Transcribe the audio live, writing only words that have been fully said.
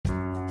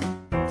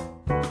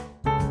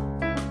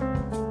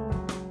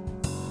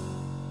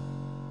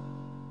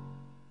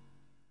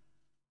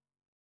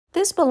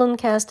This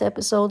Ballooncast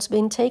episode's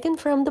been taken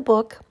from the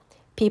book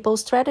People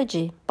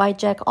Strategy by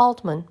Jack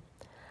Altman.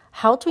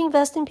 How to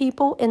invest in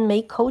people and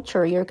make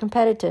culture your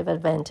competitive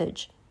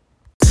advantage.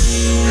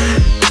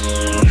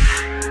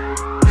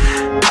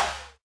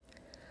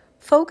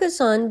 Focus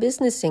on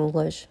business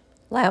English.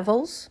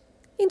 Levels,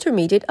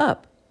 intermediate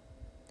up.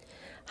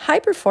 High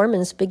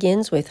performance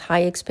begins with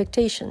high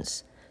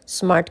expectations.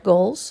 SMART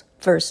goals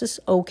versus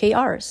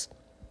OKRs.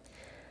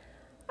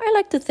 I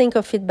like to think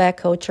of feedback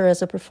culture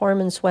as a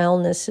performance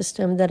wellness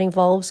system that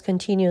involves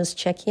continuous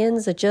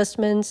check-ins,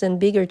 adjustments, and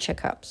bigger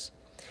checkups.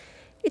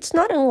 It's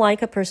not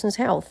unlike a person's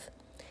health.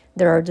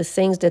 There are the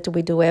things that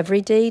we do every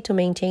day to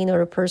maintain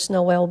our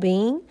personal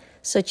well-being,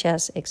 such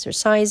as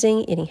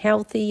exercising, eating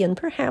healthy, and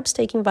perhaps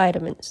taking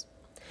vitamins.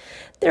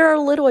 There are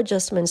little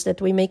adjustments that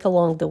we make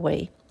along the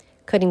way,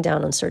 cutting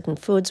down on certain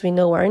foods we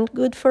know aren't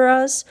good for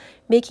us,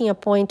 making a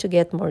point to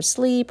get more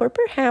sleep, or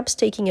perhaps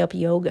taking up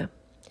yoga.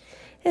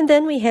 And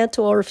then we head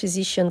to our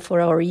physician for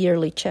our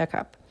yearly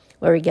checkup,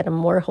 where we get a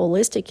more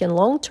holistic and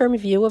long-term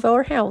view of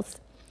our health.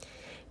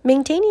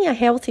 Maintaining a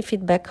healthy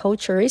feedback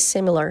culture is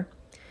similar.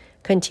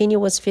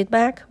 Continuous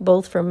feedback,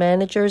 both from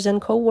managers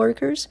and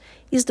co-workers,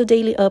 is the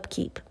daily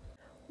upkeep.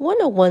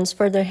 One-on-ones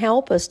further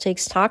help us take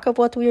stock of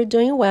what we are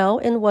doing well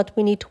and what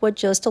we need to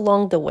adjust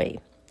along the way.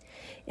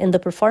 And the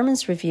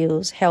performance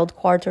reviews, held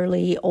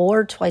quarterly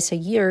or twice a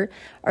year,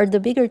 are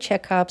the bigger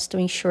checkups to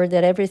ensure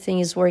that everything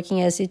is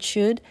working as it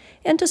should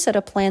and to set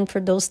a plan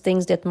for those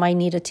things that might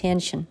need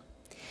attention.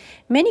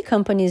 Many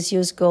companies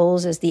use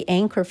goals as the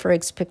anchor for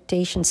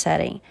expectation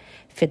setting,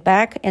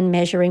 feedback, and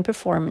measuring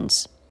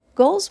performance.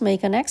 Goals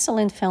make an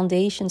excellent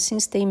foundation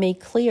since they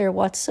make clear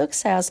what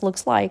success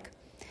looks like.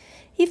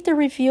 If the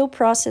review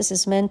process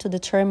is meant to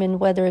determine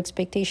whether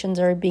expectations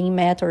are being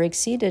met or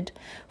exceeded,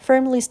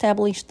 firmly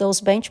establish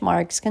those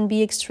benchmarks can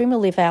be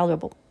extremely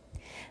valuable.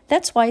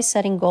 That's why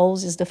setting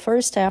goals is the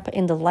first step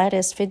in the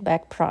lattice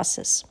feedback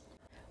process.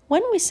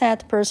 When we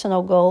set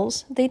personal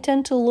goals, they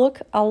tend to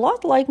look a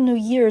lot like New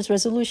Year's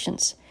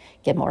resolutions.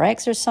 Get more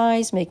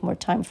exercise, make more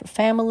time for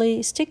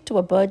family, stick to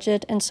a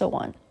budget, and so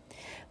on.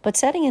 But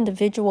setting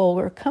individual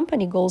or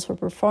company goals for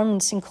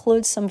performance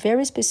includes some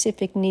very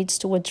specific needs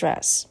to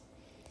address.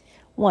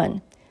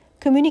 1.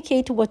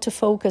 Communicate what to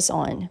focus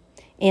on,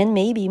 and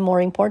maybe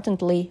more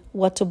importantly,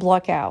 what to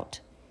block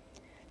out.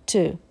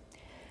 2.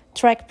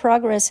 Track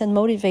progress and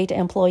motivate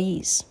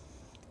employees.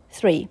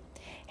 3.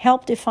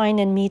 Help define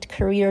and meet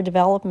career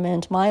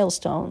development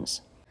milestones.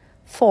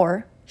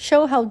 4.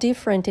 Show how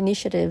different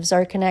initiatives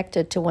are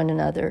connected to one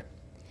another.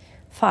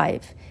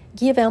 5.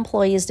 Give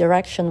employees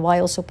direction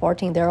while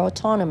supporting their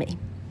autonomy.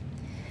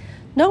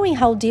 Knowing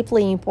how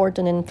deeply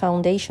important and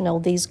foundational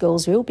these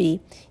goals will be,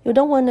 you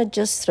don't want to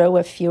just throw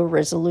a few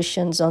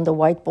resolutions on the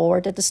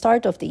whiteboard at the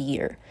start of the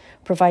year,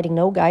 providing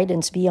no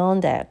guidance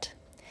beyond that.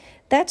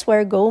 That's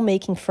where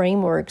goal-making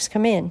frameworks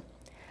come in.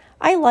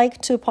 I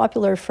like two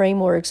popular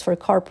frameworks for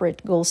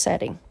corporate goal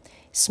setting: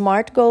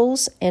 SMART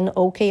goals and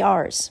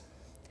OKRs.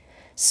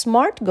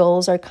 SMART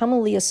goals are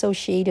commonly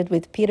associated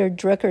with Peter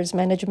Drucker's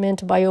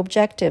management by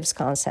objectives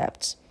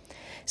concepts.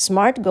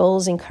 SMART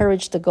goals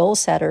encourage the goal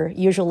setter,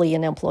 usually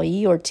an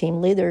employee or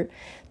team leader,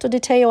 to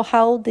detail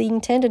how the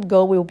intended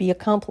goal will be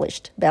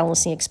accomplished,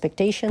 balancing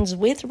expectations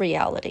with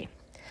reality.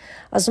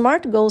 A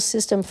SMART goal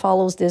system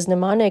follows this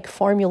mnemonic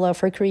formula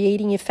for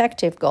creating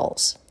effective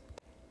goals.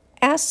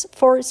 S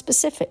for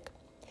specific.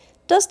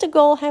 Does the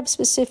goal have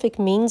specific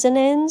means and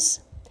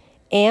ends?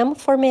 M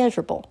for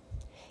measurable.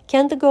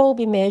 Can the goal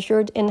be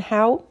measured and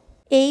how?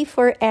 A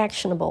for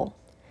actionable.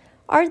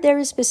 Are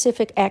there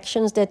specific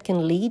actions that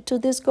can lead to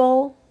this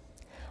goal?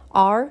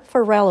 R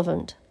for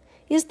relevant.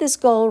 Is this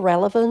goal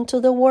relevant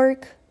to the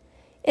work?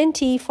 And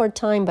T for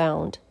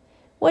time-bound.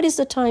 What is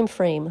the time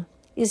frame?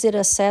 Is it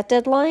a set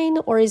deadline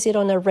or is it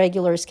on a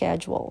regular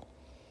schedule?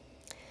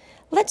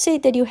 Let's say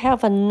that you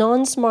have a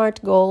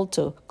non-SMART goal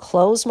to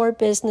close more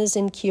business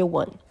in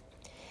Q1.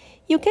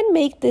 You can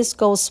make this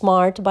goal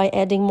SMART by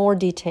adding more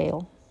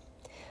detail.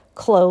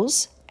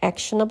 Close,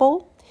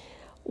 actionable,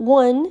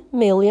 1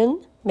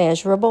 million,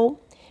 measurable,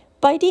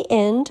 by the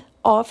end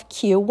of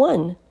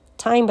Q1,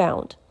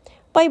 time-bound,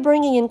 by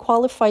bringing in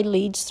qualified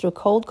leads through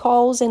cold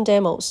calls and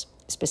demos,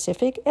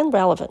 specific and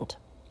relevant.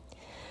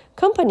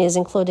 Companies,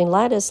 including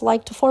Lattice,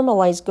 like to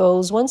formalize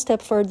goals one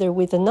step further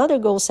with another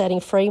goal-setting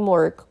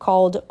framework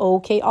called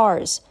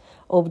OKRs,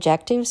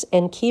 Objectives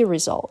and Key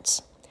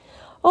Results.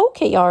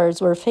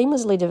 OKRs were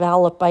famously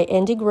developed by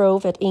Andy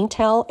Grove at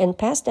Intel and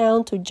passed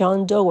down to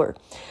John Doerr,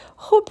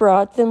 who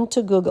brought them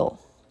to Google.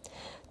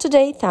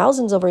 Today,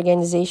 thousands of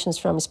organizations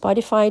from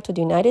Spotify to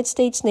the United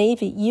States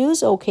Navy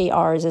use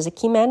OKRs as a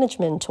key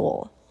management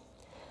tool.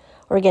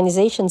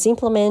 Organizations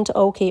implement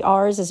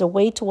OKRs as a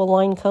way to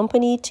align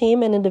company,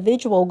 team, and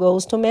individual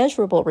goals to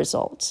measurable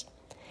results.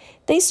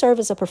 They serve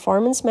as a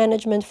performance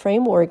management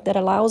framework that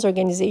allows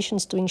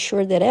organizations to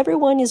ensure that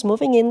everyone is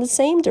moving in the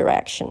same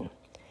direction.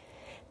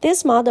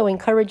 This model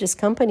encourages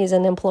companies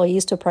and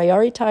employees to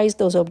prioritize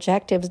those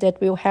objectives that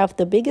will have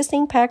the biggest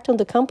impact on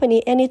the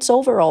company and its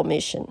overall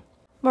mission.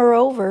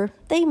 Moreover,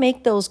 they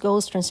make those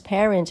goals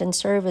transparent and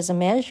serve as a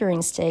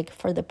measuring stick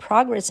for the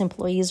progress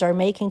employees are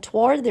making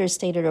toward their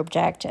stated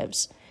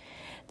objectives.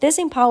 This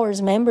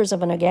empowers members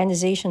of an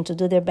organization to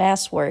do their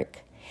best work,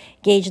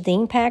 gauge the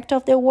impact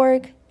of their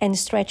work, and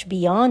stretch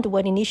beyond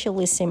what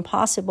initially seemed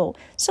possible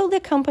so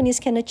that companies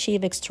can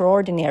achieve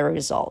extraordinary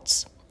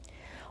results.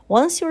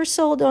 Once you're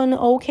sold on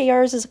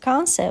OKRs as a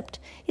concept,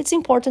 it's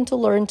important to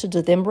learn to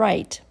do them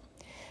right.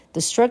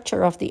 The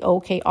structure of the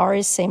OKR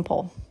is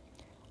simple.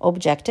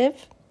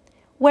 Objective: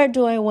 where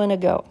do I want to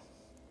go?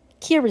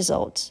 Key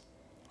results: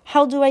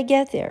 how do I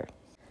get there?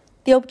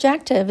 The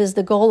objective is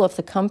the goal of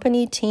the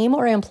company, team,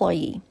 or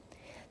employee.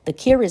 The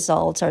key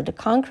results are the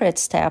concrete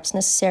steps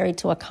necessary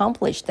to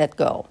accomplish that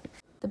goal.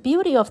 The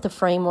beauty of the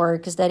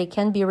framework is that it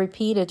can be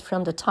repeated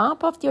from the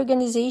top of the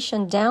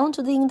organization down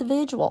to the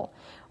individual,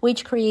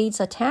 which creates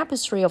a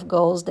tapestry of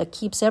goals that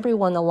keeps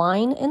everyone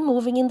aligned and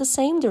moving in the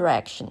same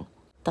direction.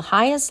 The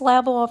highest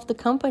level of the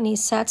company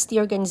sets the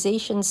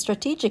organization's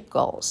strategic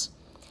goals.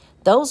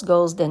 Those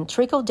goals then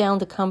trickle down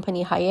the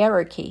company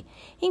hierarchy,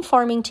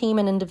 informing team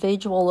and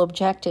individual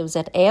objectives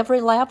at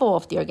every level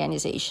of the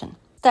organization.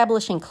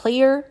 Establishing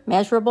clear,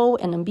 measurable,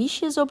 and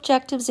ambitious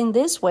objectives in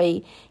this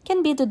way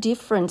can be the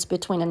difference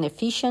between an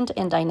efficient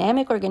and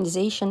dynamic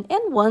organization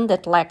and one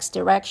that lacks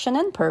direction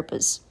and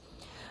purpose.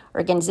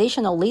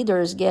 Organizational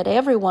leaders get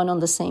everyone on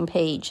the same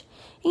page,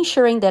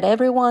 ensuring that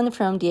everyone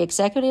from the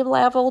executive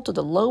level to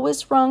the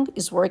lowest rung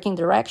is working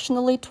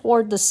directionally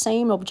toward the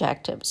same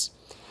objectives.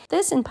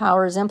 This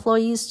empowers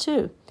employees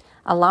too,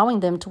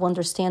 allowing them to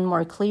understand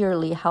more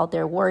clearly how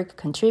their work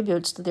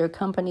contributes to their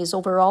company's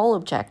overall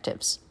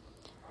objectives.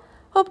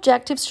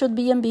 Objectives should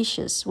be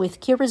ambitious,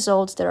 with key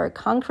results that are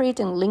concrete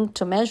and linked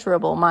to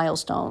measurable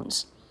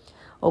milestones.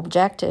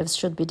 Objectives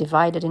should be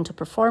divided into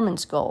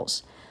performance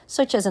goals,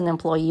 such as an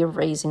employee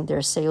raising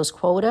their sales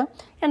quota,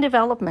 and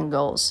development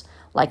goals,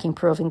 like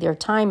improving their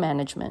time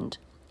management.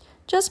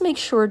 Just make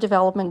sure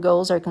development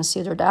goals are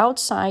considered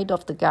outside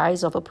of the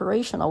guise of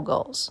operational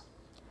goals.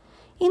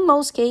 In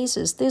most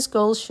cases, these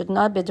goals should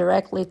not be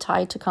directly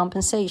tied to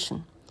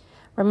compensation.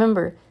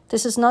 Remember,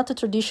 this is not the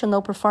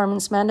traditional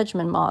performance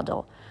management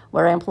model,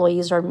 where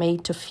employees are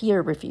made to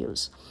fear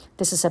reviews.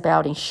 This is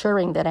about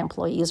ensuring that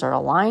employees are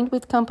aligned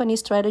with company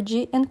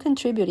strategy and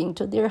contributing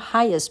to their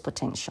highest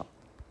potential.